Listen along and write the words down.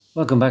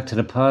Welcome back to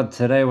the pod.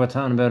 Today we're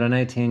talking about an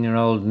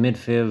 18-year-old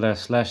midfielder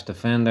slash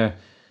defender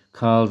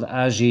called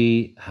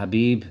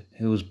Habeeb,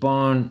 who was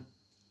born,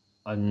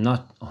 I'm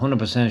not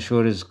 100%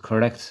 sure it is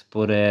correct,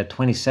 but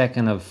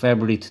 22nd of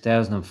February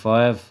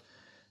 2005,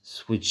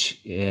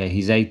 which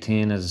he's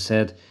 18 as I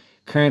said.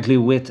 Currently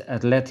with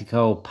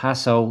Atletico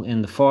Paso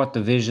in the 4th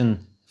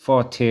division,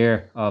 4th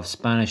tier of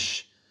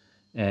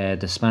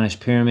the Spanish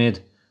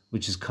pyramid,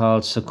 which is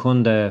called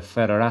Segunda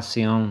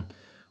Federación,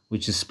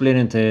 which is split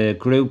into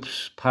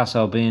groups,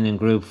 Paso being in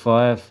Group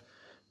 5.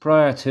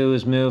 Prior to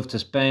his move to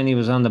Spain, he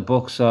was on the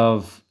books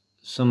of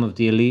some of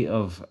the elite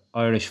of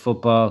Irish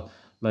football,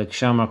 like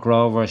Shamrock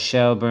Rovers,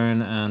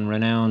 Shelburne, and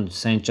renowned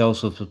St.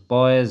 Joseph's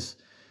Boys.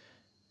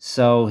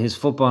 So his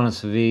football and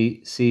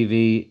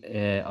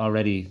CV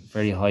already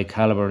very high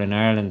calibre in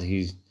Ireland.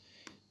 He's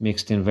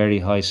mixed in very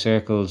high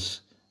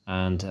circles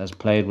and has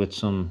played with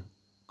some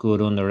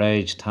good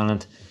underage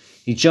talent.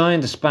 He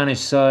joined the Spanish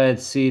side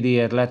CD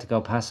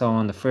Atletico Paso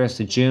on the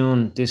 1st of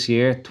June this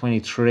year,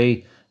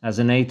 23, as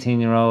an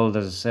 18-year-old,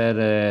 as I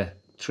said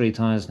 3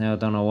 times now,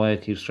 don't know why I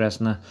keep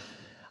stressing that,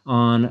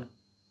 on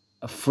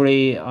a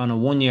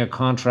 1-year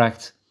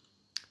contract.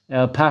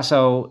 El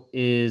Paso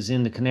is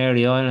in the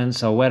Canary Islands,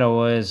 so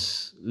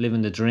weather-wise,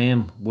 living the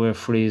dream. We're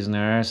freezing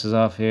our arses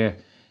off here.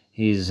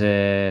 He's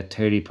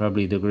 30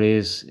 probably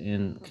degrees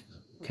in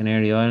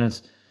Canary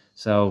Islands,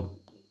 so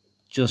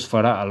just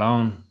for that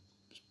alone,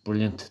 it's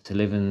brilliant to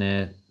live in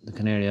the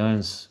Canary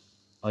Islands,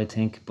 I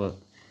think. But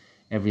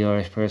every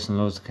Irish person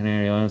loves the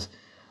Canary Islands.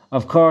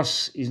 Of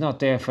course, he's not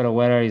there for the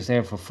weather. He's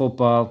there for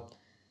football.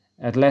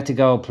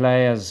 Atletico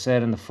play, as I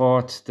said, in the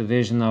 4th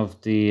division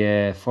of the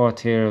 4th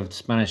tier of the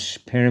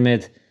Spanish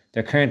pyramid.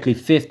 They're currently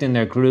 5th in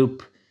their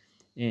group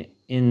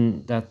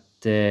in that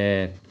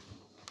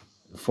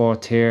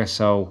 4th tier.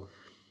 So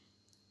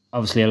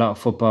obviously a lot of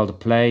football to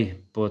play,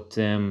 but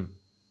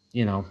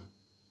you know,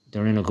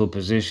 they're in a good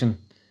position.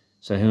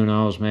 So who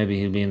knows, maybe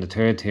he'll be in the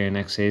 3rd tier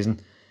next season.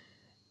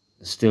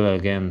 Still,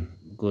 again,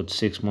 good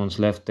 6 months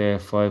left there,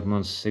 5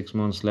 months, 6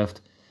 months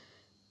left.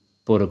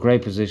 But a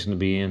great position to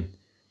be in.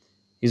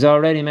 He's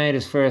already made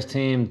his first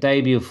team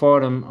debut for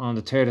them on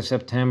the 3rd of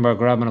September,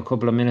 grabbing a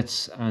couple of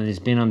minutes, and he's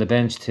been on the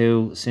bench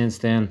too since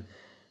then.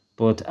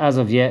 But as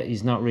of yet,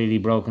 he's not really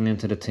broken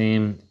into the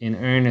team in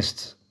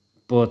earnest.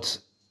 But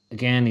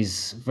again,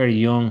 he's very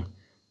young.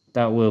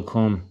 That will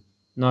come.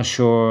 Not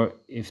sure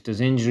if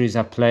there's injuries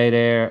at play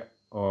there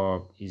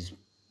or he's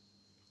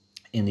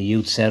in the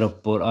youth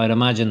setup, but I'd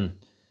imagine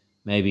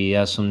maybe he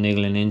has some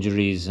niggling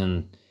injuries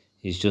and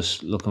he's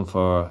just looking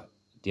for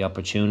the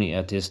opportunity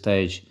at this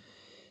stage.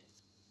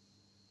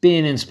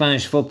 Being in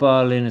Spanish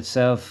football in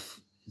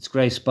itself, it's a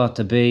great spot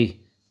to be,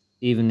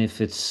 even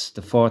if it's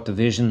the 4th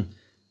division.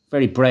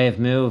 Very brave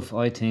move,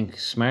 I think.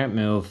 Smart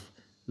move.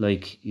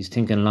 Like, he's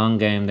thinking long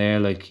game there.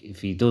 Like,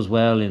 if he does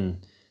well in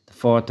the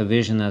 4th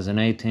division as an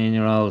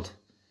 18-year-old,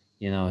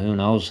 who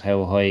knows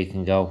how high he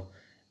can go.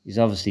 He's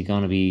obviously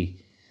going to be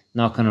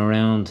knocking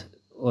around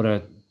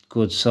other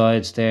good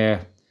sides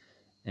there.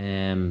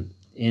 In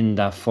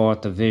that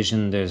 4th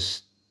division,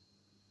 there's,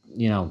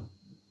 there'll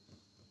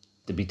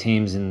be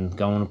teams in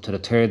going up to the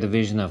 3rd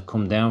division have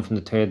come down from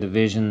the 3rd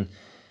division.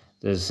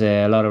 There's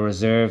a lot of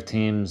reserve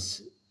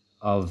teams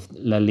of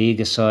La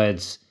Liga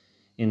sides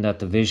in that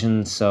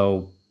division,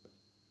 so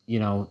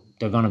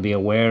they're going to be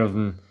aware of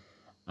him,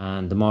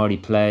 and the more he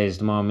plays,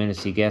 the more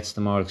minutes he gets,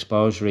 the more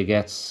exposure he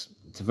gets.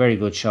 It's a very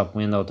good shop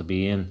window to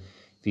be in.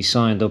 If he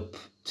signed up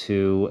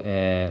to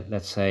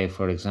let's say,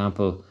 for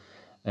example,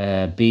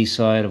 B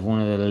side of one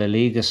of the La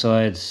Liga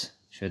sides,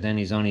 sure, then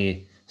he's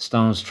only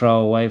stone's throw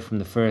away from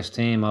the first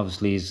team.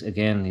 Obviously, he's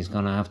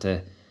going to have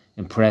to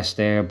impress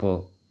there,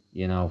 but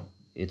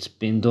it's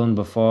been done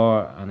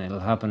before and it'll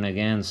happen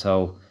again.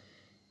 So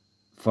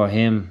for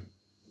him,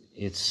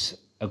 it's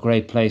a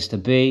great place to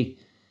be.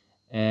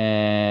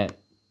 Very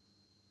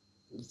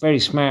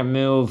smart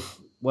move,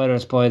 whether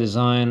it's by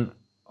design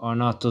or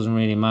not doesn't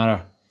really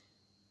matter.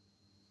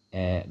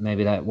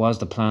 Maybe that was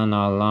the plan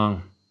all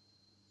along,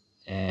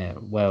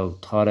 well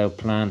thought out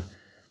plan,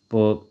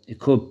 but it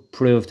could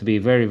prove to be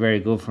very, very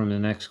good for him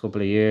in the next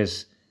couple of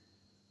years.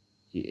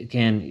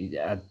 Again,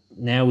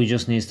 now he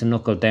just needs to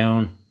knuckle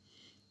down.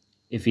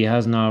 If he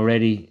hasn't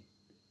already,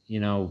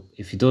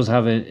 if he does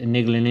have a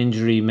niggling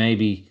injury,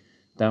 maybe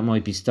that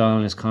might be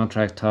stalling his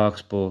contract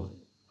talks, but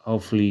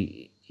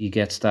hopefully he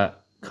gets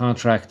that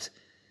contract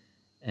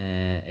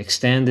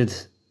extended.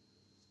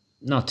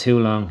 Not too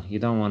long. You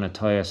don't want to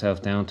tie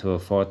yourself down to a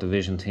 4th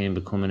division team,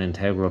 become an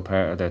integral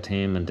part of their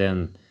team, and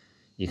then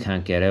you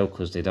can't get out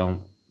because they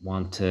don't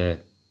want to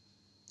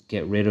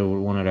get rid of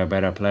one of their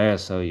better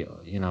players. So you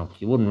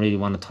wouldn't really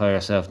want to tie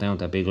yourself down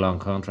to a big long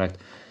contract.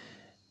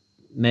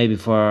 Maybe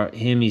for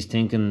him, he's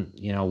thinking,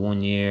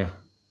 1 year,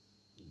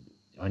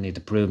 I need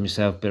to prove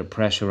myself, a bit of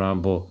pressure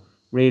on, but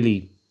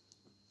really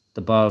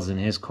the ball's in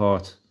his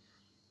court.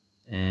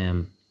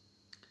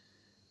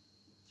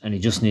 And he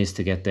just needs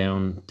to get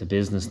down to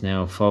business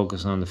now,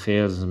 focus on the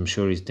field, as I'm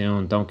sure he's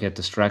doing. Don't get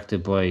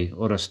distracted by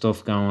other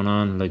stuff going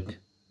on, like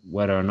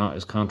whether or not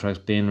his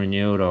contract's being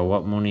renewed or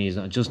what money he's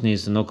just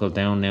needs to knuckle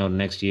down now the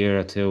next year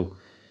or two,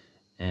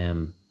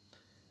 um,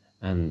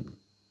 and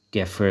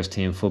get first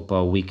team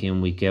football week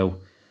in, week out.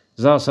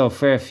 There's also a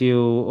fair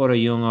few other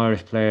young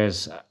Irish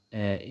players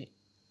in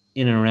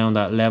and around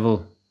that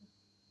level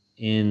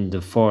in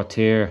the fourth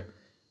tier.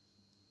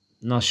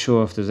 Not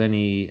sure if there's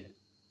any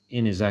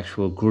in his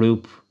actual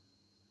group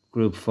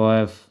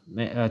 5.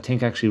 I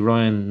think actually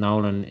Ryan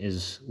Nolan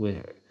is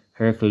with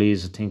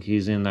Hercules. I think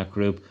he's in that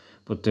group.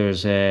 But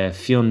there's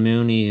Fionn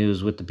Mooney,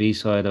 who's with the B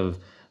side of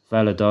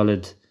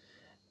Valladolid.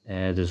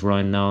 There's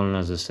Ryan Nolan,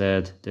 as I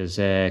said. There's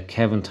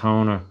Kevin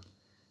Toner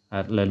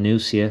at La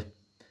Nucia.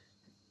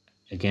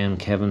 Again,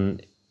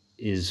 Kevin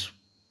is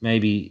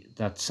maybe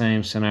that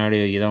same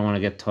scenario. You don't want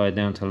to get tied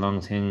down to a long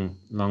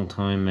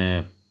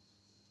time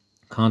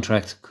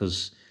contract,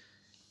 because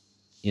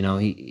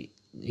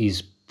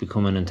he's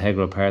become an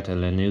integral part of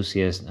La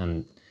Nucia,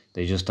 and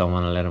they just don't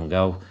want to let him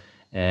go.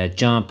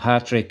 John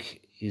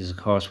Patrick is, of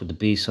course, with the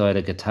B side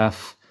of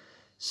Getafe.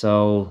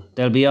 So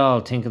they'll be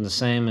all thinking the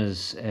same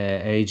as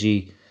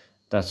AG.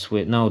 That's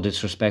with no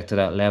disrespect to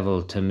that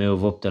level, to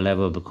move up the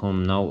level,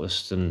 become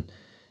noticed and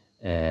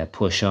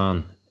push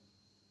on.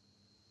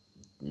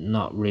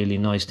 Not really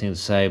nice thing to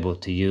say,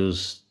 but to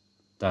use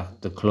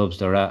the clubs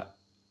they're at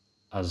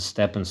as a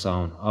stepping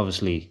stone.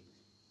 Obviously,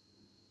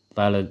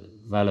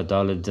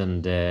 Valladolid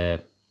and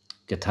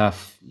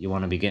Getafe, you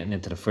want to be getting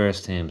into the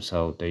first team,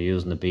 so they're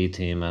using the B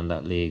team and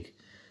that league.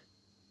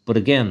 But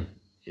again,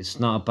 it's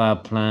not a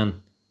bad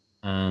plan,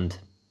 and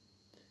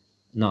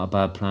not a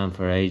bad plan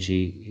for AG.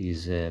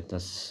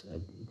 That's a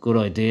good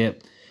idea.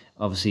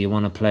 Obviously, you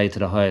want to play to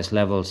the highest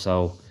level,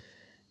 so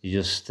you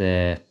just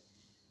and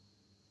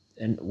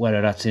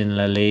whether that's in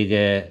La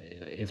Liga,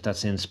 if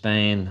that's in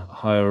Spain,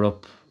 higher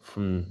up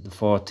from the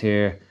fourth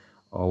tier,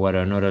 or whether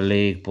another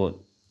league. But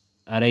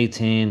at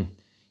 18,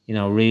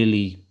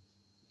 really,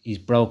 he's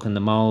broken the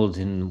mould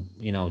in,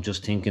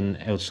 just thinking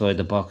outside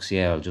the box.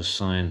 Yeah, I'll just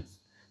sign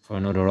for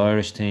another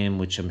Irish team,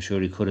 which I'm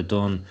sure he could have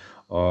done,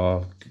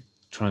 or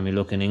try me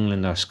look in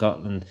England or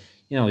Scotland.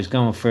 He's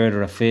going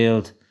further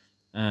afield,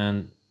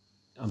 and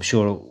I'm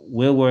sure it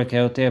will work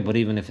out there. But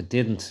even if it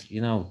didn't,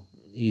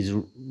 he's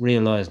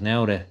realised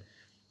now that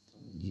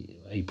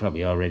he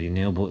probably already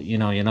knew, but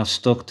you're not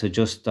stuck to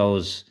just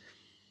those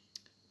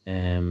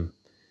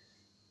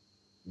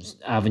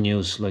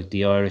avenues like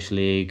the Irish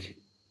League,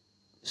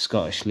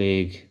 Scottish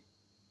League,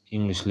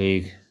 English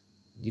League.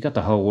 You got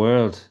the whole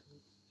world,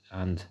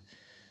 and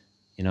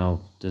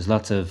there's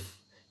lots of,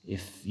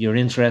 if you're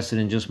interested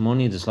in just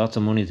money, there's lots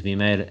of money to be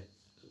made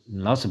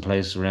in lots of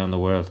places around the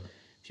world.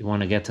 If you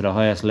want to get to the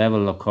highest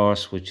level, of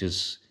course, which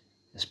is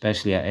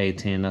especially at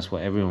 18, that's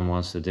what everyone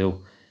wants to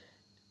do.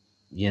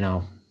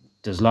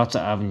 There's lots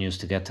of avenues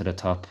to get to the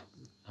top,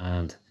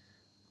 and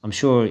I'm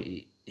sure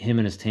him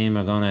and his team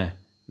are going to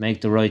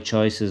make the right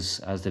choices,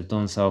 as they've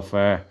done so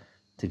far,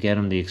 to get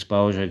him the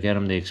exposure, get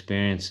him the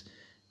experience,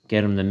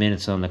 get him the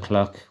minutes on the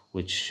clock,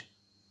 which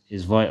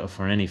is vital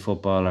for any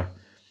footballer.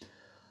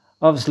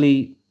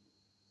 Obviously,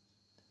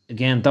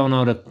 again, don't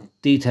know the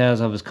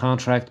details of his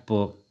contract,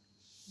 but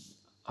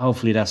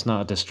hopefully that's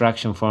not a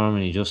distraction for him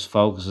and he just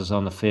focuses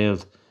on the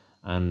field.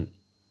 And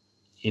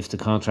if the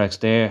contract's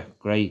there,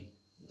 great,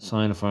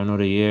 sign it for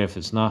another year. If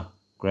it's not,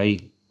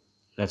 great,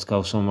 let's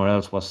go somewhere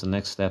else. What's the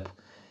next step?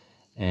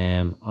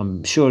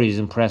 I'm sure he's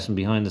impressing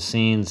behind the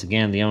scenes.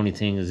 Again, the only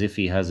thing is if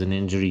he has an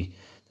injury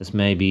that's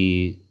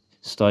maybe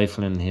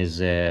stifling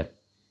his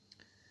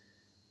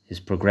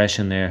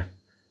progression there.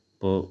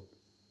 But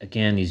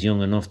again, he's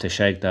young enough to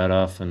shake that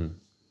off and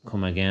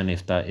come again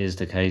if that is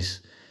the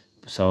case.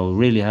 So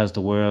really has the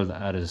world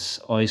at his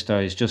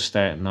oyster. He's just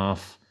starting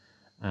off,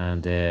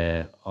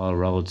 and all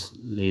roads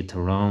lead to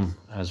Rome,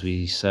 as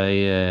we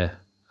say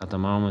at the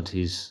moment.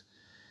 He's,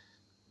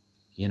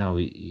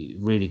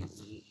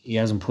 he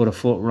hasn't put a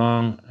foot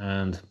wrong,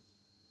 and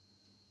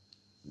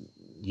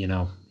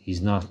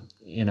he's not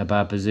in a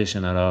bad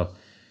position at all.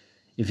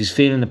 If he's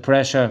feeling the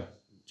pressure,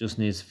 just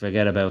needs to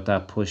forget about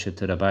that, push it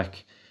to the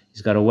back.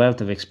 He's got a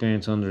wealth of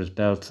experience under his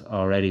belt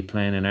already,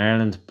 playing in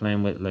Ireland,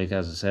 playing with, like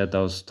as I said,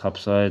 those top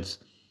sides.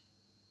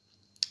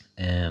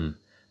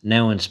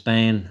 Now in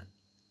Spain,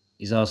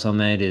 he's also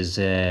made his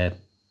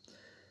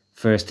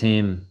first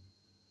team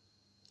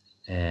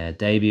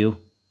debut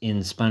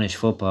in Spanish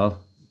football.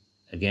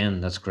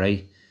 Again, that's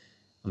great.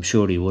 I'm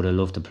sure he would have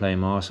loved to play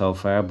more so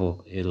far, but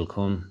it'll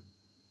come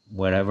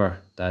wherever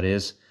that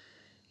is.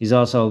 He's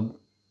also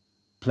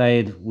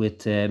played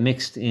with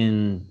mixed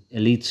in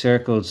elite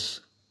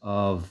circles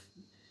of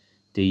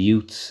the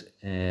youth,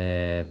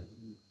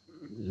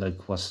 like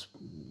what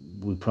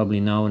we probably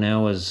know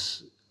now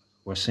as,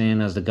 we're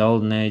seeing as the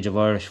golden age of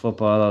Irish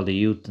football, all the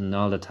youth and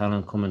all the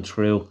talent coming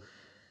through.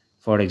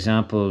 For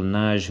example,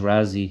 Naj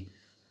Razi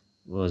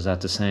was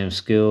at the same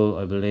school,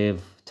 I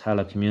believe,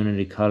 Tala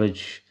Community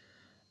College,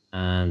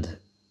 and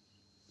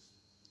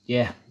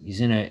yeah, he's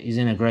in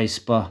a great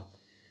spot.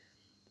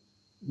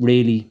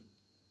 Really,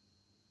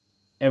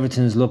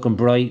 everything's looking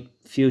bright,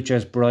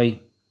 future's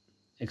bright,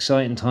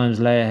 exciting times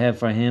lay ahead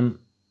for him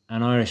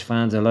and Irish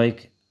fans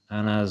alike,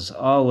 And as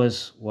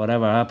always,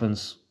 whatever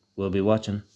happens, we'll be watching.